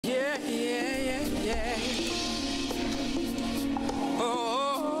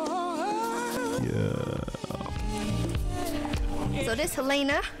this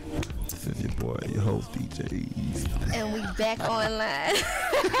Helena. This is your boy, your host, DJ East. And we back online.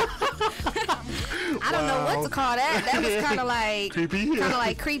 I don't know what to call that. That was kind of like creepy. Kind of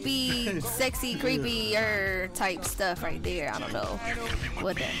like creepy, sexy, creepier type stuff right there. I don't know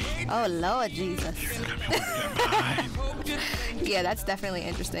what that. Oh Lord Jesus. Yeah, that's definitely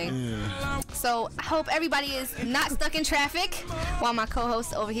interesting. Yeah. So I hope everybody is not stuck in traffic while my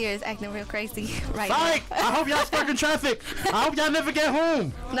co-host over here is acting real crazy right Psych! now. I hope y'all stuck in traffic. I hope y'all never get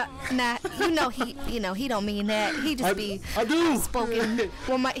home. Nah, he don't mean that. He just be I do. spoken.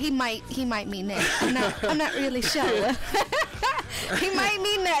 Well, he might mean that. I'm not really sure. He might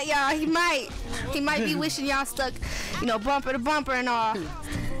mean that, y'all. He might be wishing y'all stuck, bumper to bumper and all.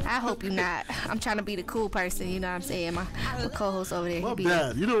 I hope you're not. I'm trying to be the cool person, you know what I'm saying? My co-host over there. My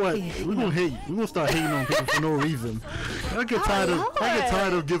bad. You know what? We're gonna hate. We're gonna start hating on people for no reason. I get tired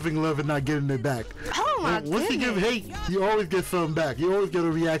of giving love and not getting it back. Oh my goodness. Once you give hate, you always get something back. You always get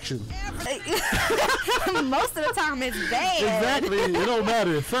a reaction. Most of the time it's bad. Exactly. It don't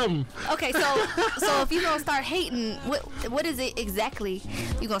matter. It's something. Okay, so if you're gonna start hating, what is it exactly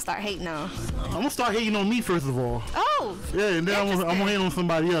you're gonna start hating on? I'm gonna start hating on me first of all. Oh. Yeah, and then I'm gonna hate on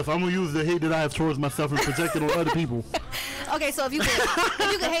somebody else. I'm gonna use the hate that I have towards myself and project it on other people. Okay, so if you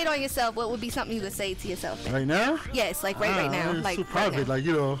could hate on yourself, what would be something you would say to yourself? Right now? Yes, like right now. It's like too private. Right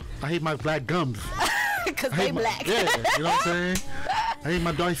like I hate my black gums. Because they black. Yeah, you know what I'm saying? I hate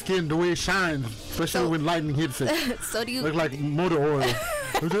my dark skin, the way it shines, especially when lightning hits it. So do you look like motor oil?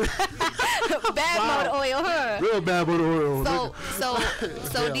 Bad motor oil, huh? Real bad motor oil.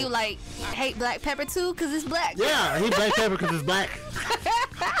 So do you hate black pepper too? Cause it's black. Yeah, I hate black pepper because it's black.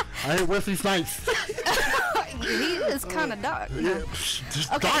 I hate Wesley Snipes. He is kind of dark. Yeah,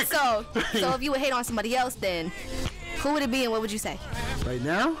 just okay, dark. so if you would hate on somebody else, then who would it be and what would you say? Right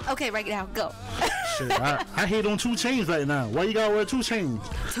now? Okay, right now, go. Shit, I hate on 2 Chainz right now. Why you gotta wear 2 Chainz?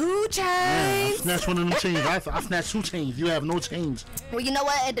 2 Chainz. Yeah, I snatched one of them chains. I snatched 2 chains. You have no chains. Well, you know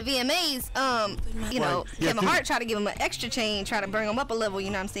what? At the VMAs, Kevin Hart tried to give him an extra chain, try to bring him up a level. You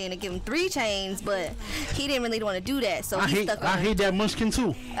know what I'm saying? To give him 3 chains, but he didn't really want to do that. So he stuck on. I hate that munchkin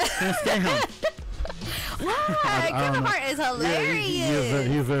too. Can't stand him. Why? Kevin Hart is hilarious. Yeah,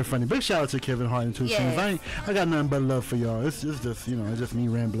 he is very funny. Big shout out to Kevin Hart and 2 Chainz. I got nothing but love for y'all. It's just it's just me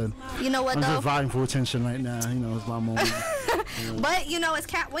rambling. You know what? I'm just vying for attention right now. It's my moment. But as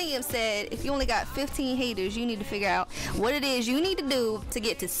Cat Williams said, if you only got 15 haters, you need to figure out what it is you need to do to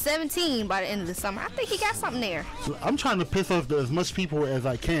get to 17 by the end of the summer. I think he got something there. So I'm trying to piss off as much people as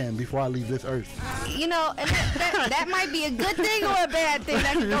I can before I leave this earth. And that might be a good thing or a bad thing.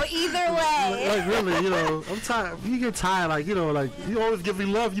 That can go either way. Like really, I'm tired. You get tired, you always give me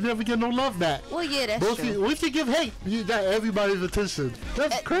love, you never get no love back. Well, yeah, that's true. Once you give hate, you got everybody's attention.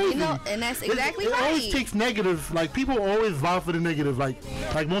 That's crazy. And that's exactly it right. It always takes negative. Like people always vie for the negative. Like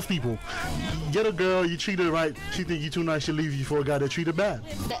most people, you get a girl, you treat her right, she think you too nice, she leave you for a guy that treat her bad.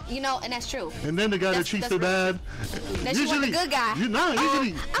 And that's true. And then the guy that treats her bad, that's usually the good guy. Usually,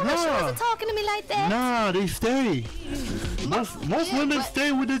 I wish you wasn't talking to me like that. Nah, they stay. Most women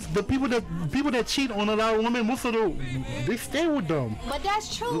stay with the people that cheat on a lot of women. Most of they stay with them. But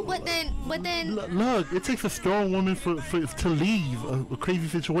that's true. But then look, it takes a strong woman to leave a crazy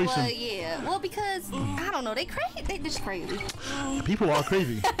situation. Well, yeah. Well, because I don't know, they crazy. They just crazy. People are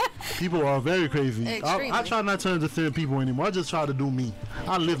crazy. People are very crazy. I try not to understand people anymore. I just try to do me.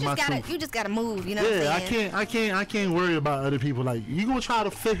 I live my truth. You just gotta move. You know what I'm saying? I can't worry about other people. Like you gonna try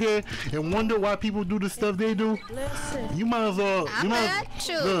to sit here and wonder why people do the stuff they do. You might as well.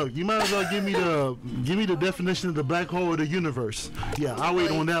 You might as well give me the definition of the black hole of the universe. Yeah, I'll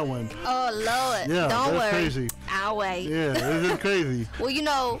wait on that one. Oh Lord. Yeah, don't worry. Crazy. I'll wait. Yeah, it's just crazy. Well,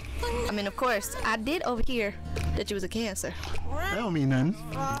 of course, I did overhear that you was a Cancer. That don't mean nothing.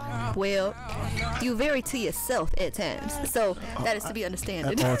 Well, you vary to yourself at times, so that is to be understood.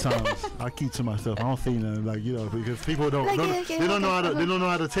 At all times, I keep to myself. I don't say nothing, because people don't know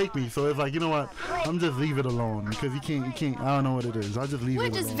how to take me. So it's like, you know what? I'm just leave it alone because you can't. I don't know what it is. I just leave it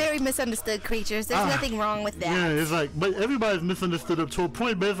alone. We're just very misunderstood creatures. There's nothing wrong with that. Yeah, it's like, but everybody's misunderstood up to a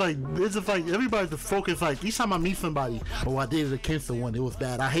point. But it's just like everybody's the focus. Like each time I meet somebody, I dated a Cancer one. It was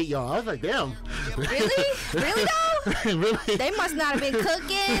bad. I hate y'all. I was like, damn. Really? Really though? Really? They must not have been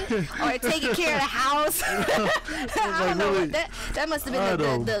cooking or taking care of the house. I don't know. That must have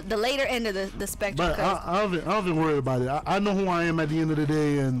been the later end of the spectrum. But I haven't worried about it. I know who I am at the end of the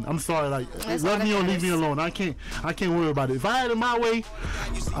day, and I'm sorry. Love me or leave me alone. I can't worry about it. If I had it my way,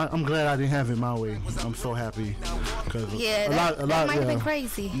 I'm glad I didn't have it my way. I'm so happy. Yeah, that might have been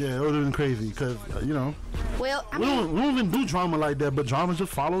crazy. Yeah, it would have been crazy because Well, I we mean, don't even do drama like that, but drama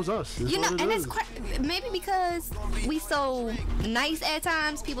just follows us. you know, and it's maybe because we so nice at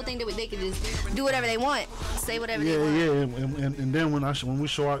times, people think that they can just do whatever they want, say whatever they want. Yeah, and then when we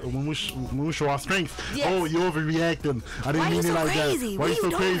show our strength, oh, you're overreacting. I didn't mean it like that. Why you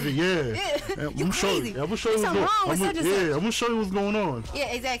so crazy? Yeah. I'm gonna show you what's going on. Yeah,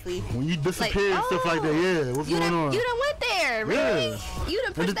 exactly. When you disappear and stuff like that, yeah, what's going on? You done went there, really? Yeah. You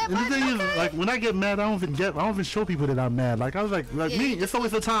done pushed that button. The thing is, like, when I get mad, I don't even show people that I'm mad. Like, I was like me, it's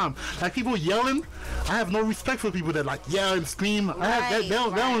always the time. Like, people yelling, I have no respect for people that like yell and scream. That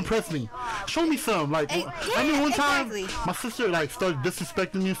don't impress me. Show me some. Like, I mean, one time my sister like started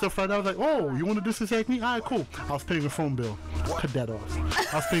disrespecting me and stuff like that. I was like, oh, you want to disrespect me? All right, cool. I was paying a phone bill. Cut that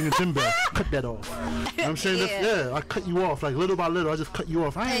off. I was paying a gym bill. Cut that off. You know I'm saying, I cut you off. Like, little by little, I just cut you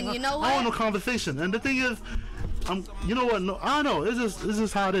off. I don't want no conversation. And the thing is, you know what? No, I don't know. It's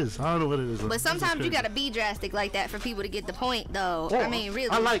just how it is. I don't know what it is. But sometimes you gotta be drastic like that for people to get the point, though. Oh, I mean,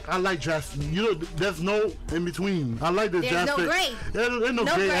 really. I like drastic. You know, there's no in between. I like the drastic. There's no gray. There's no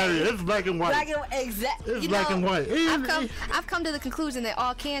gray area. It's black and white. Exactly. It's black and white. I've come to the conclusion that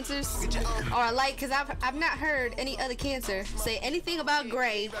all cancers are alike, because I've not heard any other cancer say anything about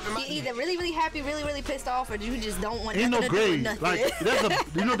gray. You're either really, really happy, really, really pissed off, or you just don't want nothing to do with nothing.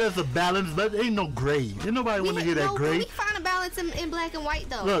 Like, there's a balance, but ain't no gray. Ain't nobody want to hear that gray. We find a balance in black and white,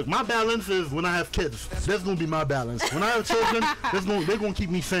 though. Look, my balance is when I have kids. That's gonna be my balance. When I have children, they're gonna keep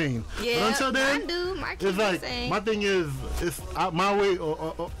me sane. Yeah, but until then, it's like my thing is it's out my way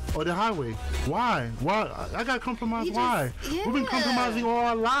or the highway. Why? I gotta compromise. Why? Yeah. We've been compromising all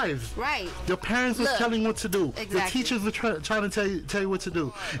our lives. Right. Your parents was telling you what to do. Exactly. Your teachers were trying to tell you what to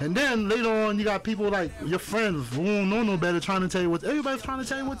do. And then later on, you got people like your friends who don't know no better trying to tell you what. Everybody's trying to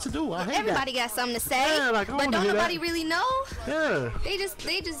tell you what to do. I hate Everybody got something to say. Yeah, like, but don't nobody really know. Yeah. They just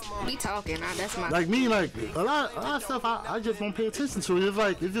be talking. That's my. Like me, like a lot of stuff. I just don't pay attention to it. It's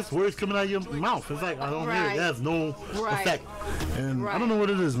like it's just words coming out of your mouth. It's like I don't hear it. It has no effect. And I don't know what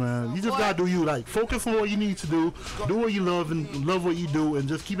it is, man. You just gotta do you. Like focus on what you need to do. Do what you love and love what you do, and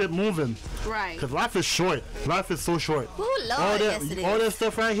just keep it moving. Right. Because life is short. Life is so short. Ooh, Lord, yes it is. All that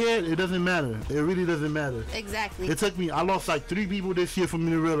stuff right here, it doesn't matter. It really doesn't matter. Exactly. It took me. I lost like 3 people this year for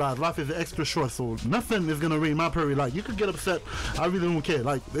me to realize life is extra short. So nothing is gonna ruin my period. Like you could get upset. I really don't care.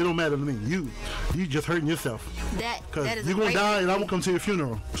 Like they don't matter to me. You just hurting yourself. That is you're gonna die, and I won't come to your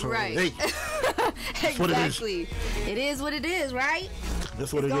funeral. So, right. Hey. Exactly. It is what it is, right?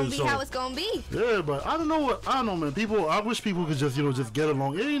 That's what it is. It's gonna be how it's gonna be. Yeah, but I don't know, man. I wish people could just get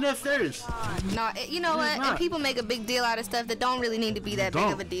along. It ain't that serious. No, you know what? And people make a big deal out of stuff that don't really need to be that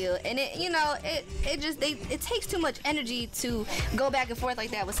big of a deal. And it takes too much energy to go back and forth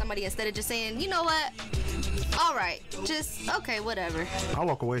like that with somebody instead of just saying, you know what? All right, just okay, whatever. I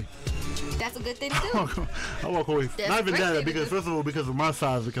walk away. That's a good thing to do. I walk away. That's not even that, because first of all, because of my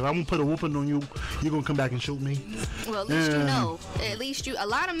size. Because I'm gonna put a whooping on you. You're gonna come back and shoot me. Well, at least you know. At least a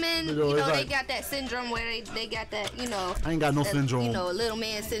lot of men, they got that syndrome where they got that, I ain't got no syndrome. Little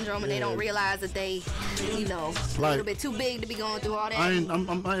man syndrome, and they don't realize that they, a little bit too big to be going through all that.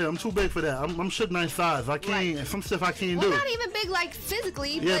 I'm too big for that. I'm shit nice size. I can't. Right. Some stuff I can't do. Not even big like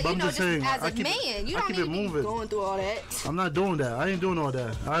physically, but I'm just saying, as a man, you don't need to be going through all that. I'm not doing that. I ain't doing all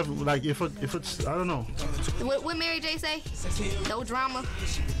that. If it's I don't know. What Mary J say? No drama.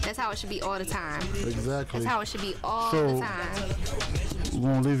 That's how it should be all the time. Exactly. That's how it should be all the time.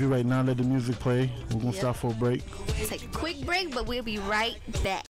 We're gonna leave you right now. Let the music play. We're gonna stop for a break. Take a quick break, but we'll be right back.